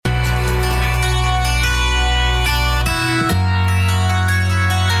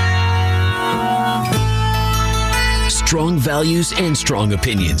Strong values and strong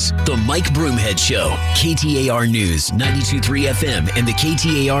opinions. The Mike Broomhead Show. KTAR News, 92.3 FM, and the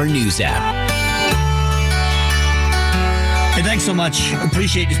KTAR News app. Hey, thanks so much.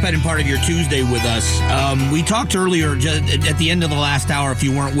 Appreciate you spending part of your Tuesday with us. We talked earlier at the end of the last hour, if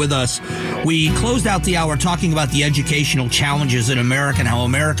you weren't with us, we closed out the hour talking about the educational challenges in America and how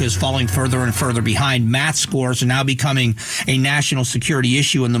America is falling further and further behind. Math scores are now becoming a national security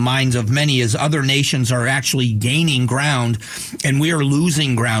issue in the minds of many as other nations are actually gaining ground and we are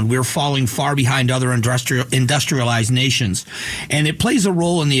losing ground. We're falling far behind other industrialized nations. And it plays a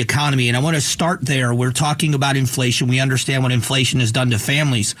role in the economy. And I want to start there. We're talking about inflation. We understand what inflation has done to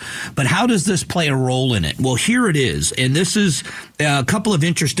families. But how does this play a role in it? Well, here it is. And this is a couple of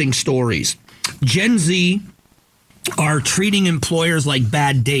interesting stories. Gen Z are treating employers like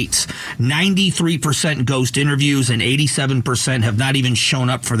bad dates. 93% ghost interviews and 87% have not even shown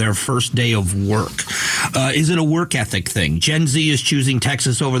up for their first day of work. Is it a work ethic thing? Gen Z is choosing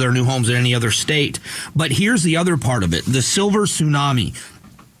Texas over their new homes in any other state. But here's the other part of it. The silver tsunami.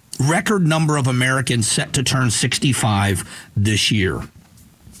 Record number of Americans set to turn 65 this year.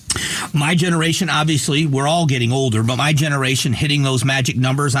 My generation, obviously, we're all getting older, but my generation hitting those magic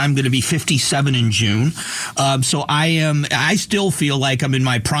numbers, I'm going to be 57 in June. So I still feel like I'm in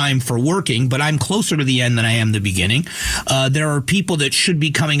my prime for working, but I'm closer to the end than I am the beginning. There are people that should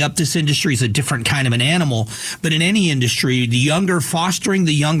be coming up. This industry is a different kind of an animal, but in any industry, fostering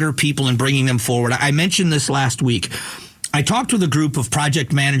the younger people and bringing them forward. I mentioned this last week. I talked with a group of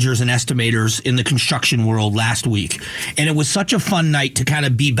project managers and estimators in the construction world last week, and it was such a fun night to kind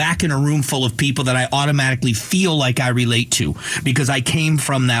of be back in a room full of people that I automatically feel like I relate to because I came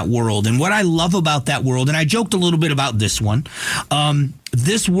from that world. And what I love about that world, and I joked a little bit about this one,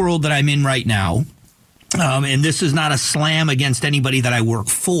 this world that I'm in right now, and this is not a slam against anybody that I work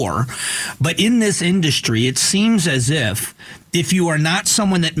for, but in this industry, it seems as if you are not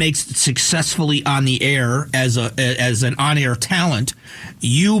someone that makes it successfully on the air as an on-air talent,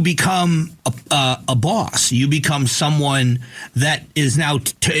 you become a boss. You become someone that is now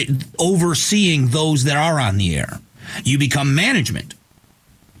overseeing those that are on the air. You become management.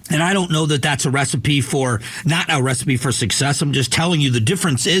 And I don't know that that's not a recipe for success. I'm just telling you the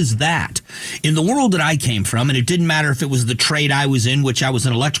difference is that in the world that I came from, and it didn't matter if it was the trade I was in, which I was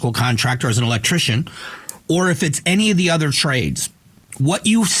an electrical contractor as an electrician, or if it's any of the other trades, what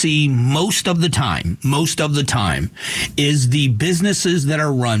you see most of the time is the businesses that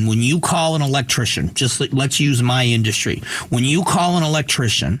are run. When you call an electrician, let's use my industry. When you call an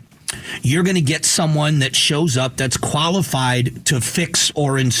electrician, you're going to get someone that shows up that's qualified to fix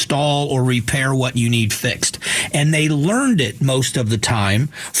or install or repair what you need fixed. And they learned it most of the time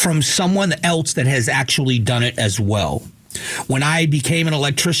from someone else that has actually done it as well. When I became an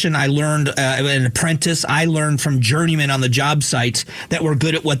electrician, I learned an apprentice. I learned from journeymen on the job sites that were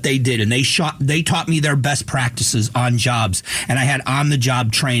good at what they did, and they taught me their best practices on jobs. And I had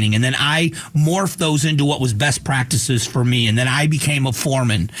on-the-job training, and then I morphed those into what was best practices for me. And then I became a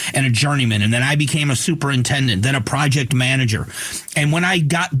foreman and a journeyman, and then I became a superintendent, then a project manager. And when I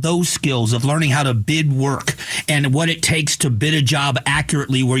got those skills of learning how to bid work and what it takes to bid a job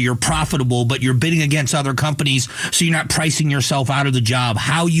accurately, where you're profitable, but you're bidding against other companies, so you're not pricing yourself out of the job,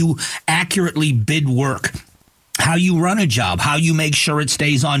 how you accurately bid work, how you run a job, how you make sure it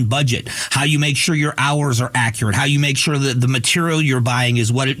stays on budget, how you make sure your hours are accurate, how you make sure that the material you're buying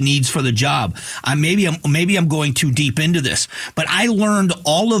is what it needs for the job. Maybe I'm going too deep into this, but I learned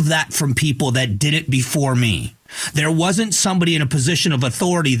all of that from people that did it before me. There wasn't somebody in a position of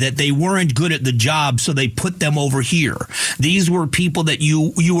authority that they weren't good at the job, so they put them over here. These were people that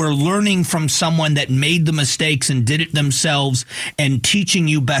you were learning from someone that made the mistakes and did it themselves and teaching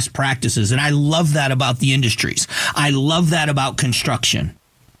you best practices. And I love that about the industries. I love that about construction.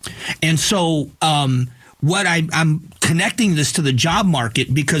 And so what I'm connecting this to the job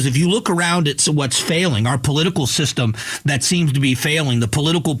market, because if you look around at what's failing, our political system that seems to be failing, the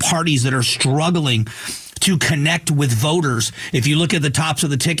political parties that are struggling to connect with voters. If you look at the tops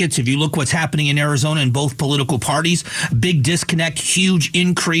of the tickets, if you look what's happening in Arizona in both political parties, big disconnect, huge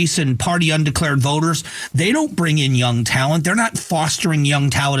increase in party undeclared voters. They don't bring in young talent. They're not fostering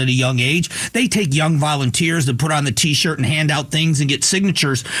young talent at a young age. They take young volunteers to put on the T-shirt and hand out things and get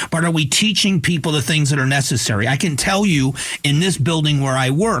signatures. But are we teaching people the things that are necessary? I can tell you in this building where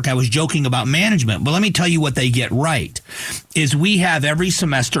I work, I was joking about management, but let me tell you what they get right, is we have every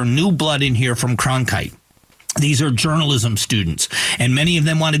semester new blood in here from Cronkite. These are journalism students, and many of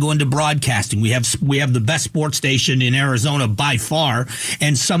them want to go into broadcasting. We have the best sports station in Arizona by far,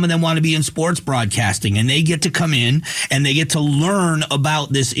 and some of them want to be in sports broadcasting, and they get to come in and they get to learn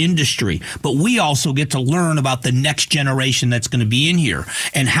about this industry. But we also get to learn about the next generation that's going to be in here,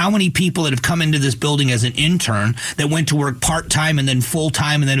 and how many people that have come into this building as an intern that went to work part-time and then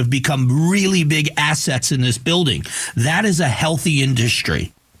full-time and then have become really big assets in this building. That is a healthy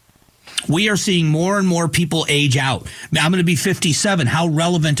industry. We are seeing more and more people age out. I'm going to be 57. How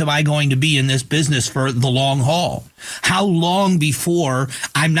relevant am I going to be in this business for the long haul? How long before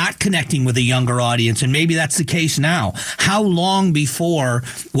I'm not connecting with a younger audience? And maybe that's the case now. How long before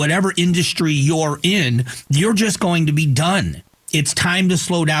whatever industry you're in, you're just going to be done? It's time to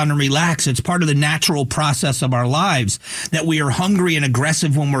slow down and relax. It's part of the natural process of our lives that we are hungry and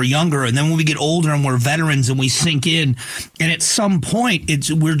aggressive when we're younger. And then when we get older and we're veterans and we sink in, and at some point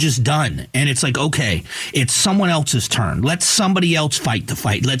we're just done. And it's like, okay, it's someone else's turn. Let somebody else fight the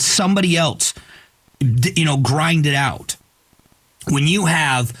fight. Let somebody else, grind it out. When you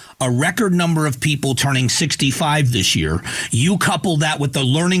have a record number of people turning 65 this year, you couple that with the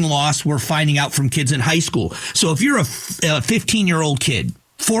learning loss we're finding out from kids in high school. So if you're a 15-year-old kid,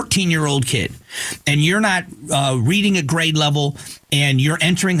 14-year-old kid, and you're not reading at grade level, and you're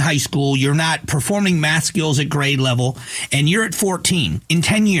entering high school, you're not performing math skills at grade level, and you're at 14 in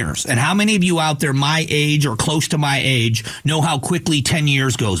 10 years. And how many of you out there my age or close to my age know how quickly 10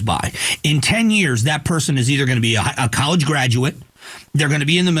 years goes by? In 10 years, that person is either going to be a college graduate, they're going to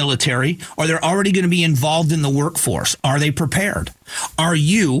be in the military, or they're already going to be involved in the workforce. Are they prepared? Are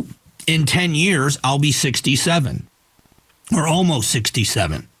you, in 10 years, I'll be 67 or almost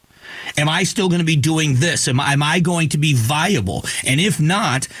 67. Am I still going to be doing this? Am I going to be viable? And if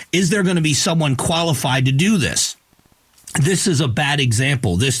not, is there going to be someone qualified to do this? This is a bad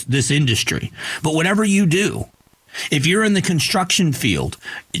example, this industry. But whatever you do, if you're in the construction field,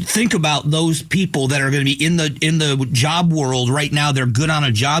 think about those people that are going to be in the job world right now. They're good on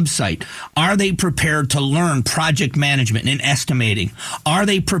a job site. Are they prepared to learn project management and estimating? Are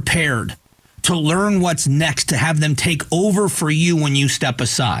they prepared to learn what's next, to have them take over for you when you step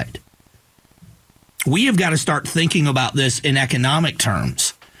aside? We have got to start thinking about this in economic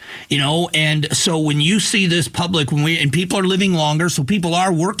terms. And so when you see this public, and people are living longer, so people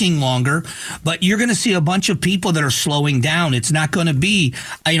are working longer, but you're going to see a bunch of people that are slowing down. It's not going to be,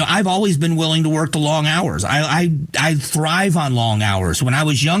 I've always been willing to work the long hours. I thrive on long hours. When I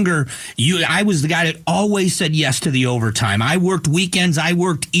was younger, I was the guy that always said yes to the overtime. I worked weekends. I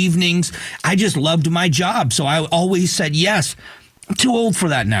worked evenings. I just loved my job. So I always said yes. I'm too old for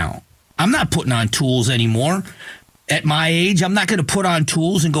that now. I'm not putting on tools anymore. At my age, I'm not going to put on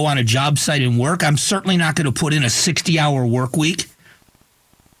tools and go on a job site and work. I'm certainly not going to put in a 60-hour work week.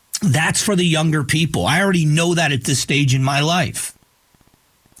 That's for the younger people. I already know that at this stage in my life.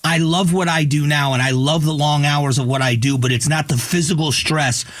 I love what I do now, and I love the long hours of what I do, but it's not the physical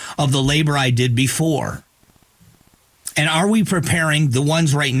stress of the labor I did before. And are we preparing the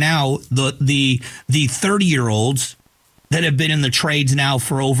ones right now, the 30-year-olds, that have been in the trades now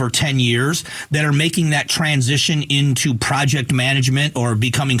for over 10 years, that are making that transition into project management or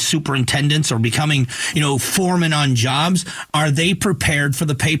becoming superintendents or becoming, foremen on jobs? Are they prepared for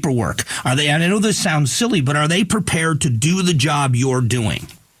the paperwork? Are they, and I know this sounds silly, but are they prepared to do the job you're doing?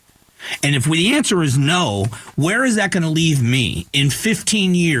 And if the answer is no, where is that going to leave me in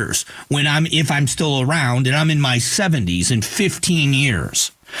 15 years if I'm still around and I'm in my 70s in 15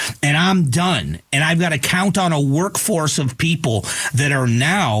 years? And I'm done. And I've got to count on a workforce of people that are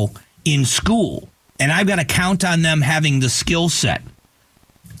now in school. And I've got to count on them having the skill set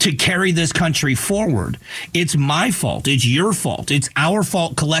to carry this country forward. It's my fault. It's your fault. It's our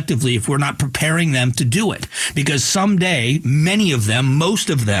fault collectively if we're not preparing them to do it. Because someday, many of them, most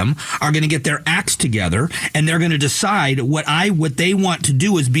of them, are going to get their acts together and they're going to decide what they want to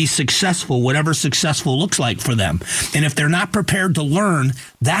do is be successful, whatever successful looks like for them. And if they're not prepared to learn,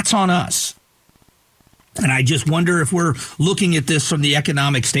 that's on us. And I just wonder if we're looking at this from the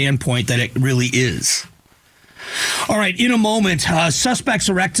economic standpoint that it really is. All right, in a moment, suspects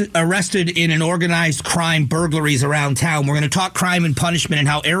arrested in an organized crime burglaries around town. We're going to talk crime and punishment and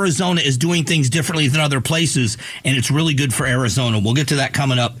how Arizona is doing things differently than other places, and it's really good for Arizona. We'll get to that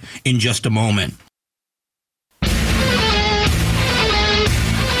coming up in just a moment.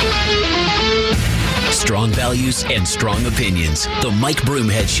 Strong values and strong opinions. The Mike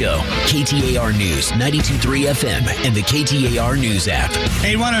Broomhead Show. KTAR News, 92.3 FM, and the KTAR News app.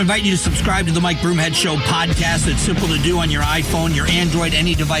 Hey, I want to invite you to subscribe to the Mike Broomhead Show podcast. It's simple to do on your iPhone, your Android,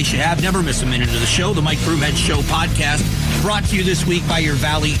 any device you have. Never miss a minute of the show. The Mike Broomhead Show podcast, brought to you this week by your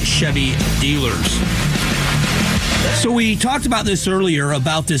Valley Chevy dealers. So we talked about this earlier,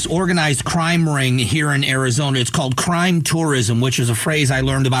 about this organized crime ring here in Arizona. It's called crime tourism, which is a phrase I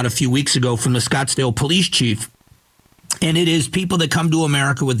learned about a few weeks ago from the Scottsdale police chief. And it is people that come to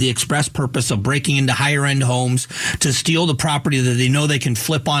America with the express purpose of breaking into higher-end homes to steal the property that they know they can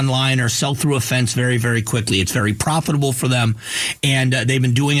flip online or sell through a fence very, very quickly. It's very profitable for them, and they've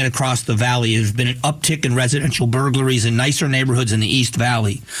been doing it across the valley. There's been an uptick in residential burglaries in nicer neighborhoods in the East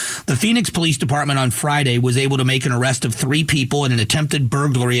Valley. The Phoenix Police Department on Friday was able to make an arrest of 3 people in an attempted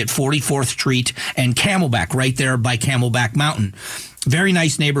burglary at 44th Street and Camelback, right there by Camelback Mountain. Very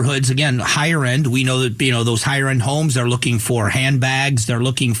nice neighborhoods. Again, higher end. We know that, those higher end homes, they're looking for handbags. They're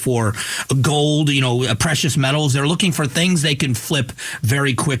looking for gold, precious metals. They're looking for things they can flip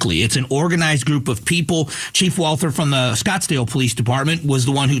very quickly. It's an organized group of people. Chief Walther from the Scottsdale Police Department was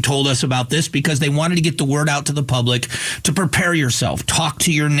the one who told us about this because they wanted to get the word out to the public to prepare yourself. Talk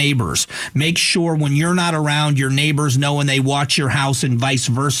to your neighbors. Make sure when you're not around, your neighbors know and they watch your house and vice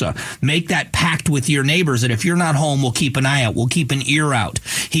versa. Make that pact with your neighbors that if you're not home, we'll keep an eye out. We'll keep an ear out.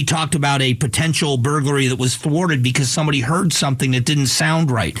 He talked about a potential burglary that was thwarted because somebody heard something that didn't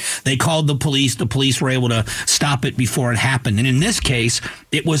sound right. They called the police. The police were able to stop it before it happened. And in this case,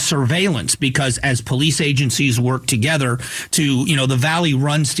 it was surveillance because as police agencies work together to, the valley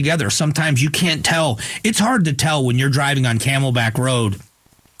runs together. Sometimes you can't tell. It's hard to tell when you're driving on Camelback Road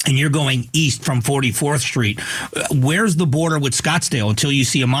and you're going east from 44th Street. Where's the border with Scottsdale until you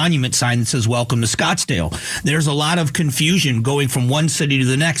see a monument sign that says, "Welcome to Scottsdale"? There's a lot of confusion going from one city to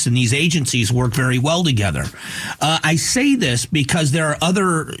the next, and these agencies work very well together. I say this because there are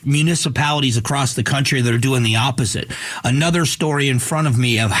other municipalities across the country that are doing the opposite. Another story in front of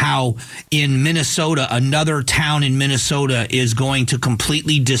me of how in Minnesota, another town in Minnesota is going to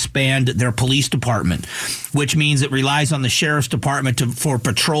completely disband their police department, which means it relies on the sheriff's department for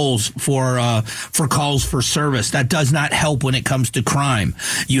patrols, for calls for service. That does not help when it comes to crime.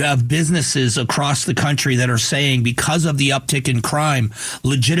 You have businesses across the country that are saying because of the uptick in crime,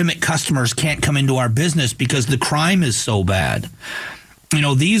 legitimate customers can't come into our business because the crime is so bad.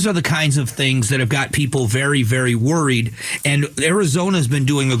 These are the kinds of things that have got people very, very worried, and Arizona's been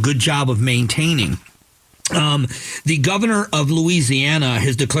doing a good job of maintaining. The governor of Louisiana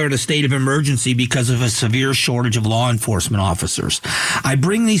has declared a state of emergency because of a severe shortage of law enforcement officers. I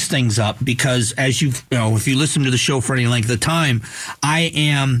bring these things up because, as if you listen to the show for any length of time, I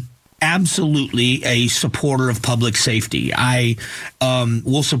am absolutely a supporter of public safety. I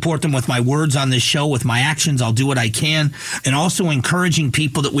will support them with my words on this show, with my actions. I'll do what I can, and also encouraging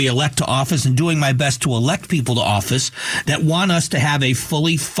people that we elect to office and doing my best to elect people to office that want us to have a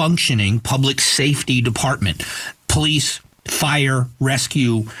fully functioning public safety department. Police, fire,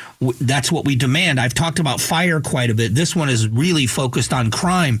 rescue, that's what we demand. I've talked about fire quite a bit. This one is really focused on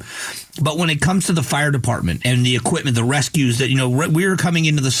crime. But when it comes to the fire department and the equipment, the rescues that, we're coming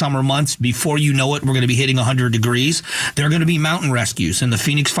into the summer months. Before you know it, we're going to be hitting 100 degrees. There are going to be mountain rescues, and the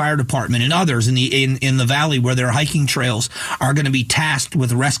Phoenix Fire Department and others in the valley where there are hiking trails are going to be tasked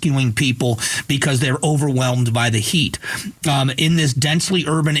with rescuing people because they're overwhelmed by the heat. In this densely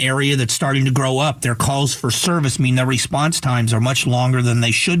urban area that's starting to grow up, their calls for service mean their response times are much longer than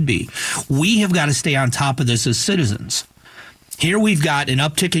they should be. We have got to stay on top of this as citizens. Here we've got an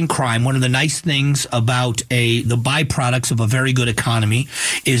uptick in crime. One of the nice things about the byproducts of a very good economy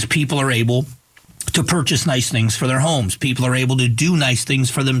is people are able to purchase nice things for their homes. People are able to do nice things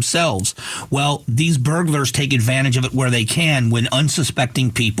for themselves. Well, these burglars take advantage of it where they can when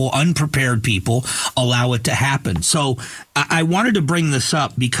unsuspecting people, unprepared people, allow it to happen. So I wanted to bring this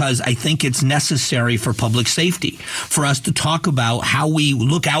up because I think it's necessary for public safety, for us to talk about how we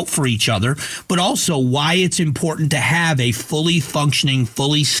look out for each other, but also why it's important to have a fully functioning,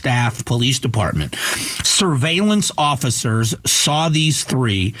 fully staffed police department. Surveillance officers saw these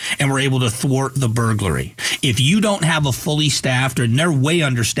 3 and were able to thwart the burglary. If you don't have a fully staffed, and they're way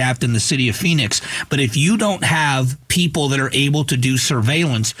understaffed in the city of Phoenix, but if you don't have people that are able to do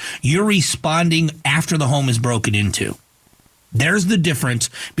surveillance, you're responding after the home is broken into. There's the difference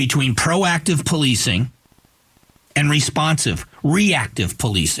between proactive policing and responsive, reactive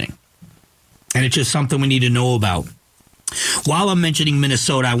policing. And it's just something we need to know about. While I'm mentioning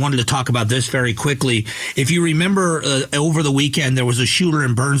Minnesota, I wanted to talk about this very quickly. If you remember, over the weekend, there was a shooter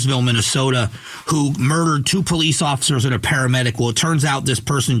in Burnsville, Minnesota, who murdered 2 police officers and a paramedic. Well, it turns out this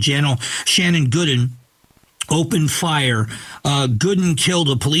person, Shannon Gooden, opened fire. Gooden killed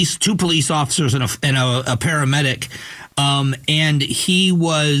 2 police officers and a paramedic. And he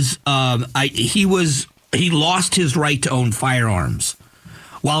lost his right to own firearms.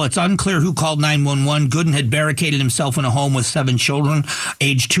 While it's unclear who called 911, Gooden had barricaded himself in a home with 7 children,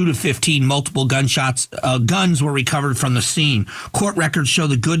 aged 2 to 15. Multiple guns were recovered from the scene. Court records show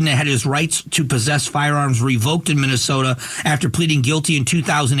that Gooden had his rights to possess firearms revoked in Minnesota after pleading guilty in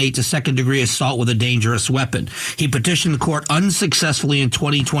 2008 to second-degree assault with a dangerous weapon. He petitioned the court unsuccessfully in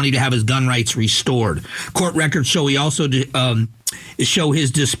 2020 to have his gun rights restored. Court records show he also show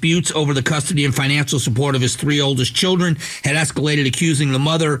his disputes over the custody and financial support of his 3 oldest children had escalated, accusing the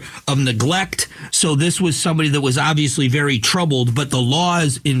mother of neglect. So this was somebody that was obviously very troubled, but the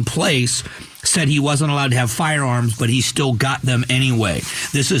laws in place said he wasn't allowed to have firearms, but he still got them anyway.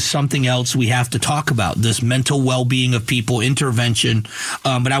 This is something else we have to talk about, this mental well-being of people, intervention.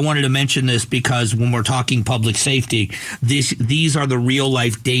 But I wanted to mention this because when we're talking public safety, these are the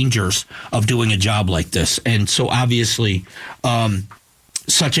real-life dangers of doing a job like this. And so obviously,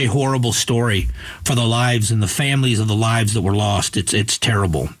 such a horrible story for the lives and the families of the lives that were lost. It's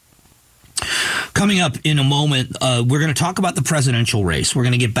terrible. Coming up in a moment, we're going to talk about the presidential race. We're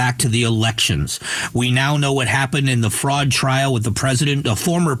going to get back to the elections. We now know what happened in the fraud trial with the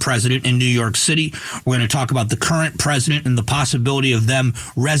former president in New York City. We're going to talk about the current president and the possibility of them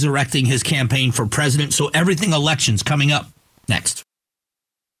resurrecting his campaign for president. So everything elections coming up next.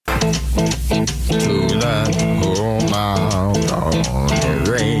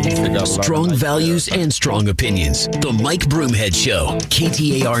 Strong values and strong opinions. The Mike Broomhead Show.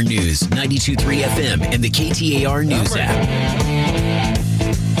 KTAR News, 92.3 FM, and the KTAR News app.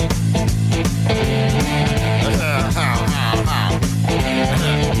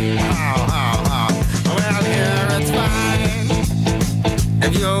 Well, here it's fine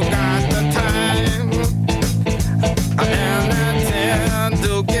if you got the time and the time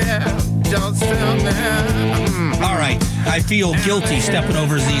to get yourself in. All right. I feel guilty stepping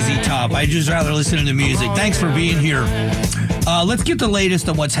over ZZ Top. I'd just rather listen to music. Thanks for being here. Let's get the latest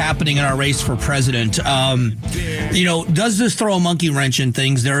on what's happening in our race for president. Does this throw a monkey wrench in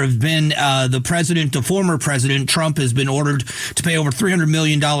things? There have been the former president, Trump, has been ordered to pay over $300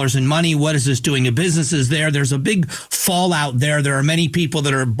 million in money. What is this doing to businesses there? There's a big fallout there. There are many people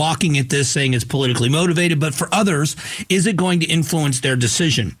that are balking at this, saying it's politically motivated. But for others, is it going to influence their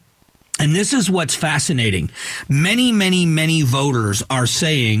decision? And this is what's fascinating. Many, many, many voters are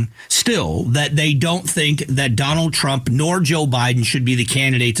saying still that they don't think that Donald Trump nor Joe Biden should be the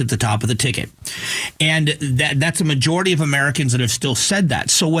candidates at the top of the ticket. And that's a majority of Americans that have still said that.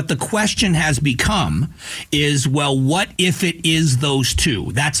 So what the question has become is, well, what if it is those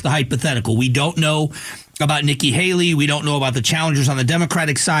two? That's the hypothetical. We don't know about Nikki Haley. We don't know about the challengers on the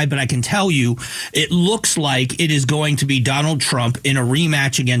Democratic side, but I can tell you it looks like it is going to be Donald Trump in a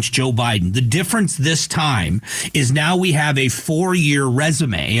rematch against Joe Biden. The difference this time is now we have a 4-year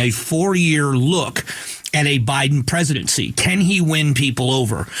resume, a 4-year look at a Biden presidency. Can he win people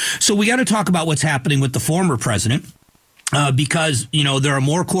over? So we got to talk about what's happening with the former president. Because, there are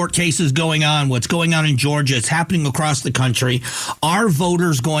more court cases going on, what's going on in Georgia, it's happening across the country. Are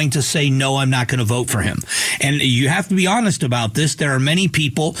voters going to say, no, I'm not going to vote for him? And you have to be honest about this. There are many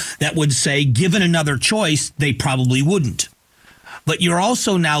people that would say, given another choice, they probably wouldn't. But you're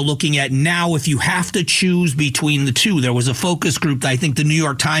also now looking at if you have to choose between the two. There was a focus group, I think the New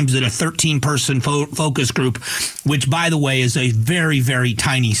York Times did a 13-person focus group, which, by the way, is a very, very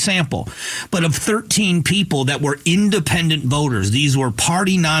tiny sample. But of 13 people that were independent voters, these were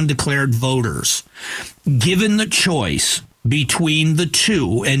party non-declared voters, given the choice between the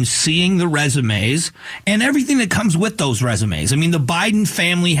two and seeing the resumes and everything that comes with those resumes. I mean, the Biden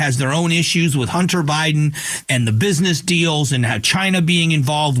family has their own issues with Hunter Biden and the business deals and how China being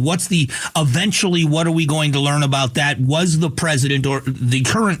involved. What are we going to learn about that? Was the president or the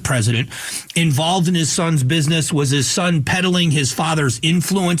current president involved in his son's business? Was his son peddling his father's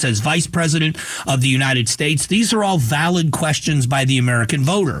influence as vice president of the United States? These are all valid questions by the American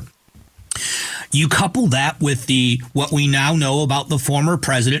voter. You couple that with what we now know about the former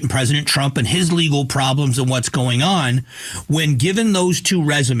president and President Trump and his legal problems and what's going on. When given those two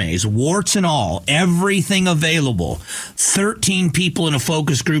resumes, warts and all, everything available, 13 people in a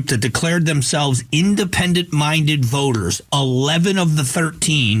focus group that declared themselves independent-minded voters, 11 of the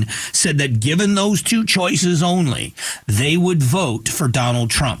 13 said that given those two choices only, they would vote for Donald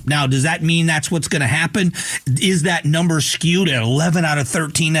Trump. Now, does that mean that's what's going to happen? Is that number skewed at 11 out of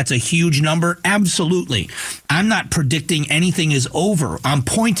 13? That's a huge number. Absolutely. I'm not predicting anything is over. I'm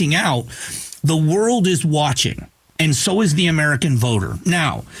pointing out the world is watching, and so is the American voter.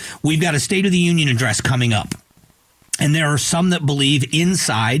 Now, we've got a State of the Union address coming up. And there are some that believe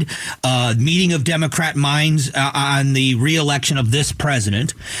inside meeting of Democrat minds on the reelection of this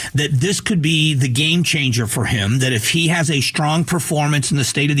president that this could be the game changer for him, that if he has a strong performance in the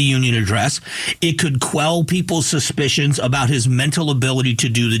State of the Union address, it could quell people's suspicions about his mental ability to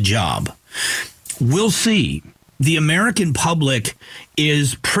do the job. We'll see. The American public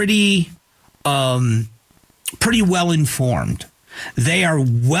is pretty well informed. They are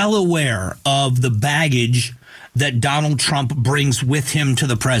well aware of the baggage that Donald Trump brings with him to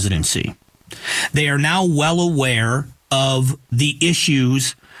the presidency. They are now well aware of the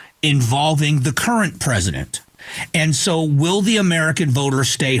issues involving the current president. And so will the American voter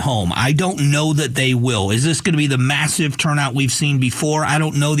stay home? I don't know that they will. Is this going to be the massive turnout we've seen before? I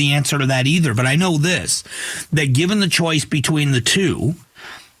don't know the answer to that either. But I know this, that given the choice between the two,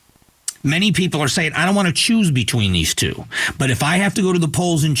 many people are saying, I don't want to choose between these two. But if I have to go to the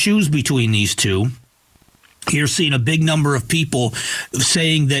polls and choose between these two, you're seeing a big number of people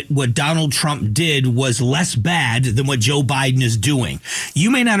saying that what Donald Trump did was less bad than what Joe Biden is doing.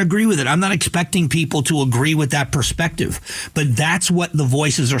 You may not agree with it. I'm not expecting people to agree with that perspective, but that's what the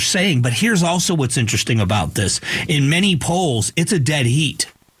voices are saying. But here's also what's interesting about this. In many polls, it's a dead heat.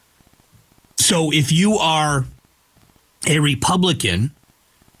 So if you are a Republican,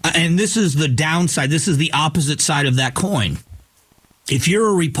 and this is the downside, this is the opposite side of that coin. If you're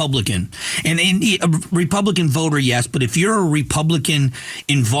a Republican, and a Republican voter, yes, but if you're a Republican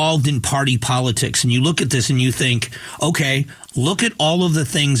involved in party politics and you look at this and you think, okay, look at all of the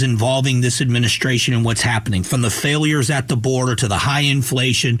things involving this administration and what's happening, from the failures at the border to the high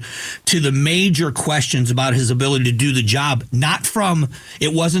inflation to the major questions about his ability to do the job.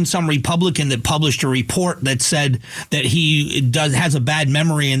 It wasn't some Republican that published a report that said that he has a bad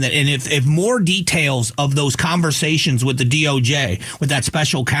memory, and if more details of those conversations with the DOJ, with that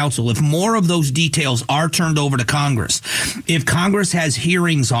special counsel, if more of those details are turned over to Congress, if Congress has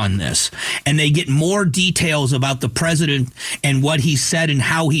hearings on this and they get more details about the president and what he said and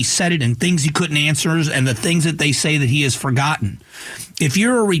how he said it and things he couldn't answer and the things that they say that he has forgotten. If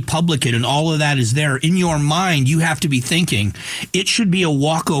you're a Republican and all of that is there, in your mind, you have to be thinking it should be a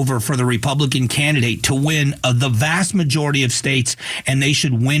walkover for the Republican candidate to win the vast majority of states, and they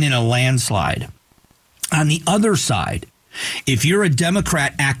should win in a landslide. On the other side, if you're a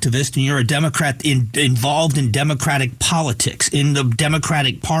Democrat activist and you're a Democrat involved in Democratic politics, in the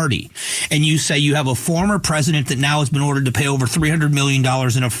Democratic Party, and you say you have a former president that now has been ordered to pay over $300 million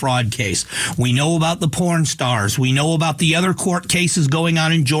in a fraud case. We know about the porn stars. We know about the other court cases going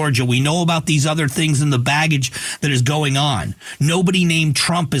on in Georgia. We know about these other things and the baggage that is going on. Nobody named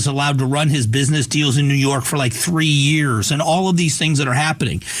Trump is allowed to run his business deals in New York for like 3 years, and all of these things that are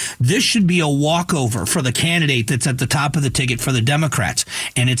happening. This should be a walkover for the candidate that's at the top of the ticket for the Democrats,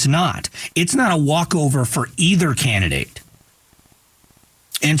 and it's not. It's not a walkover for either candidate.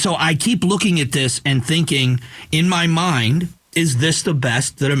 And so I keep looking at this and thinking, in my mind, is this the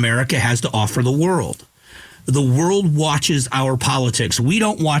best that America has to offer the world? The world watches our politics. We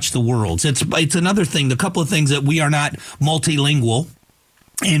don't watch the world's. It's another thing. The couple of things that we are not multilingual,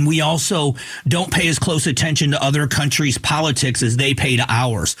 and we also don't pay as close attention to other countries' politics as they pay to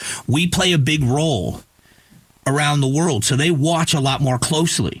ours. We play a big role around the world, so they watch a lot more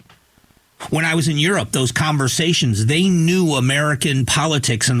closely. When I was in Europe, those conversations, they knew American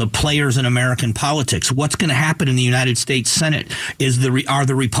politics and the players in American politics. What's going to happen in the United States Senate? Are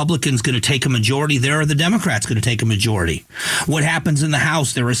the Republicans going to take a majority there, or are the Democrats going to take a majority? What happens in the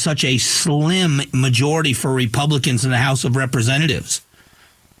House? There is such a slim majority for Republicans in the House of Representatives.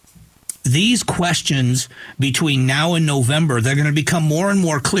 These questions between now and November, they're going to become more and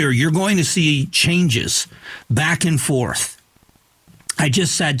more clear. You're going to see changes back and forth. I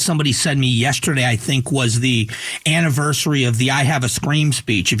just said, somebody said me yesterday, I think was the anniversary of the I Have a Scream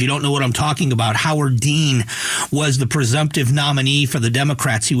speech. If you don't know what I'm talking about, Howard Dean was the presumptive nominee for the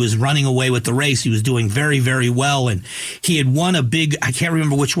Democrats. He was running away with the race. He was doing very, very well. And he had won a big, I can't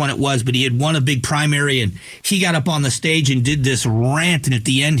remember which one it was, but he had won a big primary. And he got up on the stage and did this rant. And at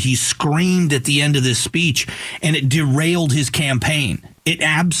the end, he screamed at the end of this speech, and it derailed his campaign. It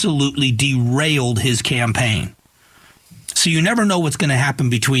absolutely derailed his campaign. So you never know what's going to happen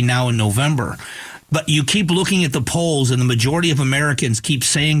between now and November. But you keep looking at the polls, and the majority of Americans keep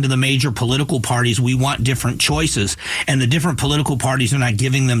saying to the major political parties, we want different choices. And the different political parties are not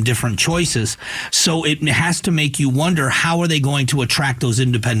giving them different choices. So it has to make you wonder, how are they going to attract those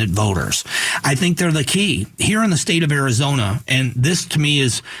independent voters? I think they're the key. Here in the state of Arizona, and this to me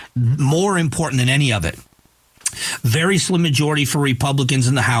is more important than any of it, Very slim majority for Republicans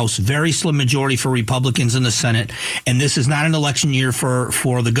in the House, very slim majority for Republicans in the Senate. And this is not an election year for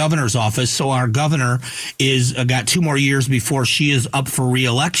the governor's office. So our governor is got 2 more years before she is up for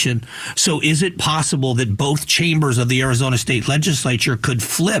re-election. So is it possible that both chambers of the Arizona State Legislature could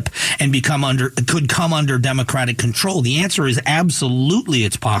flip and come under Democratic control? The answer is absolutely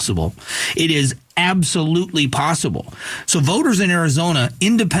it's possible. It is absolutely possible. So voters in Arizona,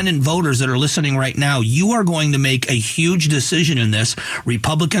 independent voters that are listening right now, you are going to make a huge decision in this.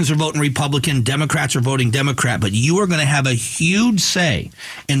 Republicans are voting Republican, Democrats are voting Democrat, but you are going to have a huge say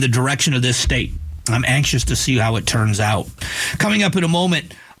in the direction of this state. I'm anxious to see how it turns out. Coming up in a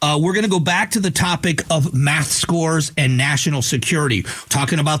moment, we're going to go back to the topic of math scores and national security,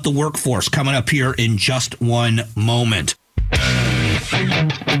 talking about the workforce coming up here in just one moment.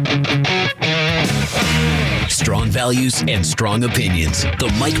 Strong values and strong opinions.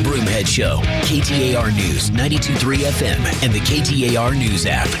 The Mike Broomhead Show. KTAR News, 92.3 FM, and the KTAR News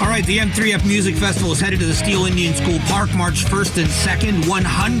app. All right, the M3F Music Festival is headed to the Steel Indian School Park March 1st and 2nd.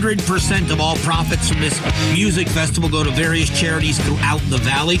 100% of all profits from this music festival go to various charities throughout the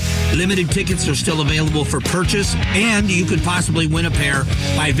valley. Limited tickets are still available for purchase, and you could possibly win a pair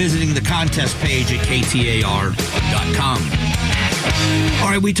by visiting the contest page at KTAR.com. All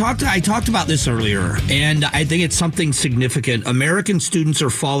right, I talked about this earlier, and I think it's something significant. American students are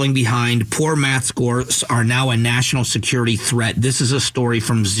falling behind. Poor math scores are now a national security threat. This is a story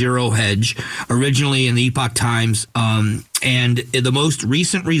from Zero Hedge, originally in the Epoch Times. And the most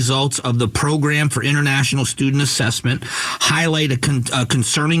recent results of the Program for International Student Assessment highlight a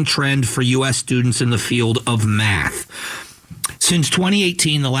concerning trend for U.S. students in the field of math. Since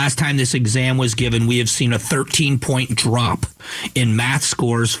 2018, the last time this exam was given, we have seen a 13-point drop in math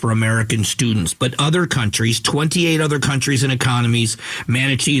scores for American students. But other countries, 28 other countries and economies,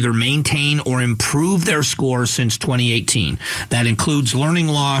 managed to either maintain or improve their scores since 2018. That includes learning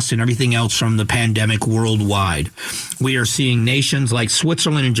loss and everything else from the pandemic worldwide. We are seeing nations like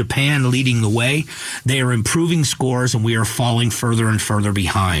Switzerland and Japan leading the way. They are improving scores, and we are falling further and further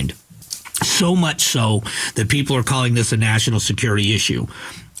behind. So much so that people are calling this a national security issue.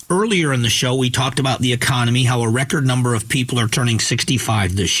 Earlier in the show, we talked about the economy, how a record number of people are turning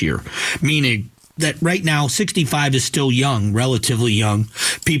 65 this year, meaning that right now 65 is still young, relatively young.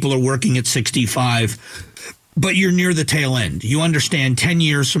 People are working at 65. But you're near the tail end. You understand 10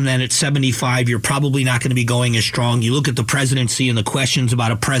 years from then at 75, you're probably not going to be going as strong. You look at the presidency and the questions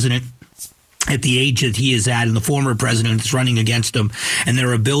about a president at the age that he is at and the former president that's running against him, and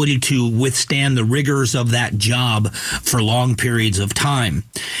their ability to withstand the rigors of that job for long periods of time.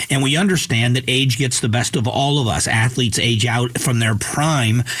 And we understand that age gets the best of all of us. Athletes age out from their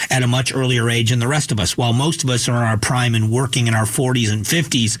prime at a much earlier age than the rest of us. While most of us are in our prime and working in our 40s and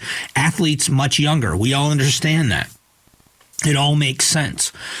 50s, athletes much younger. We all understand that. It all makes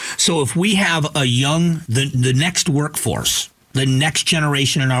sense. So if we have the next workforce, the next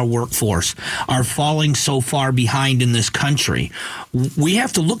generation in our workforce are falling so far behind in this country, we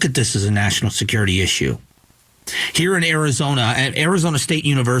have to look at this as a national security issue. Here in Arizona, at Arizona State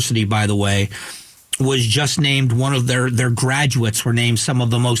University, by the way, was just named one of their graduates were named some of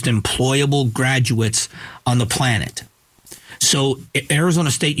the most employable graduates on the planet. So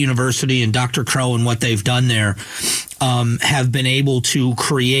Arizona State University and Dr. Crow and what they've done there have been able to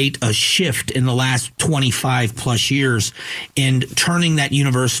create a shift in the last 25 plus years in turning that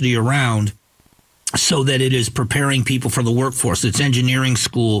university around so that it is preparing people for the workforce. Its engineering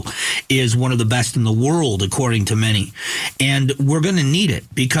school is one of the best in the world, according to many. And we're going to need it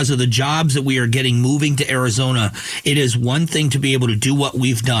because of the jobs that we are getting moving to Arizona. It is one thing to be able to do what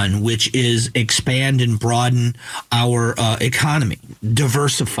we've done, which is expand and broaden our economy,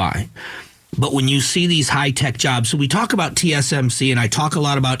 diversify. But when you see these high-tech jobs, so we talk about TSMC and I talk a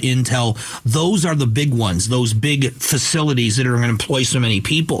lot about Intel, those are the big ones, those big facilities that are going to employ so many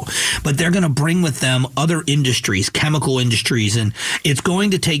people. But they're going to bring with them other industries, chemical industries, and it's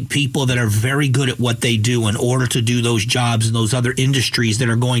going to take people that are very good at what they do in order to do those jobs in those other industries that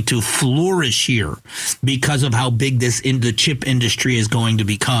are going to flourish here because of how big the chip industry is going to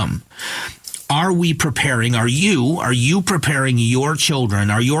become. Are we preparing? Are you preparing your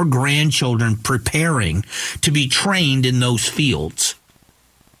children? Are your grandchildren preparing to be trained in those fields?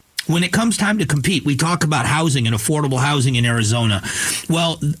 When it comes time to compete, we talk about housing and affordable housing in Arizona.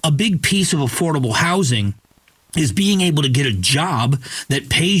 Well, a big piece of affordable housing is being able to get a job that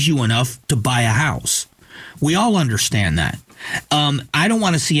pays you enough to buy a house. We all understand that. I don't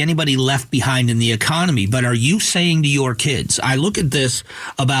want to see anybody left behind in the economy, but are you saying to your kids, I look at this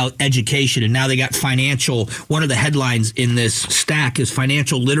about education, and now they got financial, one of the headlines in this stack is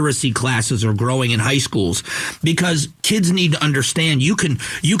financial literacy classes are growing in high schools, because kids need to understand you can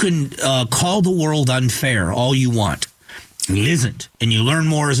call the world unfair all you want. It isn't. And you learn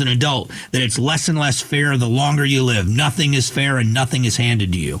more as an adult that it's less and less fair the longer you live. Nothing is fair and nothing is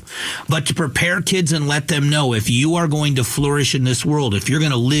handed to you. But to prepare kids and let them know, if you are going to flourish in this world, if you're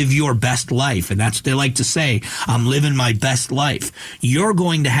going to live your best life, and that's what they like to say, I'm living my best life, you're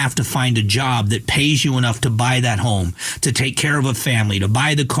going to have to find a job that pays you enough to buy that home, to take care of a family, to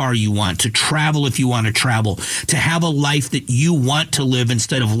buy the car you want, to travel if you want to travel, to have a life that you want to live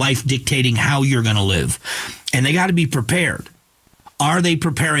instead of life dictating how you're going to live. And they got to be prepared. Are they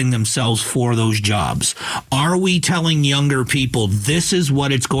preparing themselves for those jobs? Are we telling younger people this is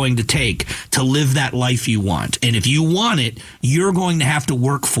what it's going to take to live that life you want? And if you want it, you're going to have to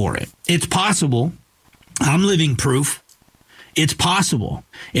work for it. It's possible. I'm living proof. It's possible.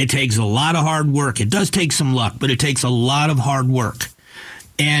 It takes a lot of hard work. It does take some luck, but it takes a lot of hard work.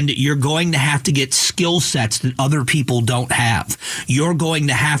 And you're going to have to get skill sets that other people don't have. You're going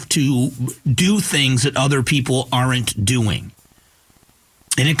to have to do things that other people aren't doing.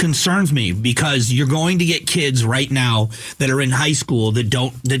 And it concerns me, because you're going to get kids right now that are in high school that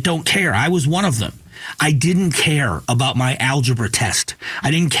don't care. I was one of them. I didn't care about my algebra test.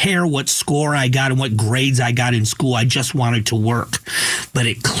 I didn't care what score I got and what grades I got in school. I just wanted to work. But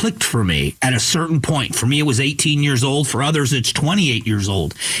it clicked for me at a certain point. For me, it was 18 years old. For others, it's 28 years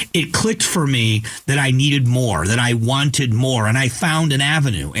old. It clicked for me that I needed more, that I wanted more, and I found an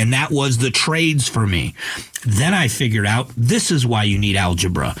avenue, and that was the trades for me. Then I figured out this is why you need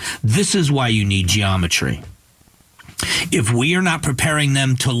algebra. This is why you need geometry. If we are not preparing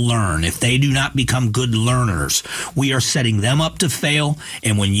them to learn, if they do not become good learners, we are setting them up to fail.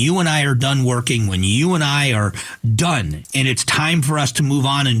 And when you and I are done working, when you and I are done, and it's time for us to move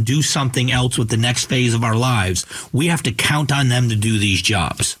on and do something else with the next phase of our lives, we have to count on them to do these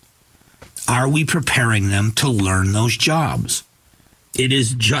jobs. Are we preparing them to learn those jobs? It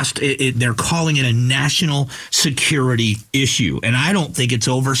is just, they're calling it a national security issue, and I don't think it's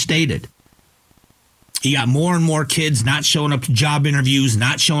overstated. You got more and more kids not showing up to job interviews,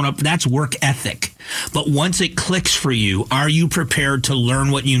 not showing up. That's work ethic. But once it clicks for you, are you prepared to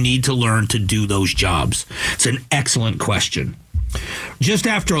learn what you need to learn to do those jobs? It's an excellent question. Just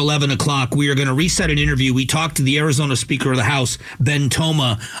after 11 o'clock, we are going to reset an interview. We talked to the Arizona Speaker of the House, Ben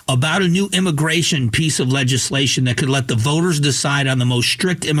Toma, about a new immigration piece of legislation that could let the voters decide on the most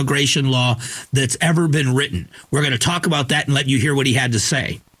strict immigration law that's ever been written. We're going to talk about that and let you hear what he had to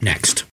say next.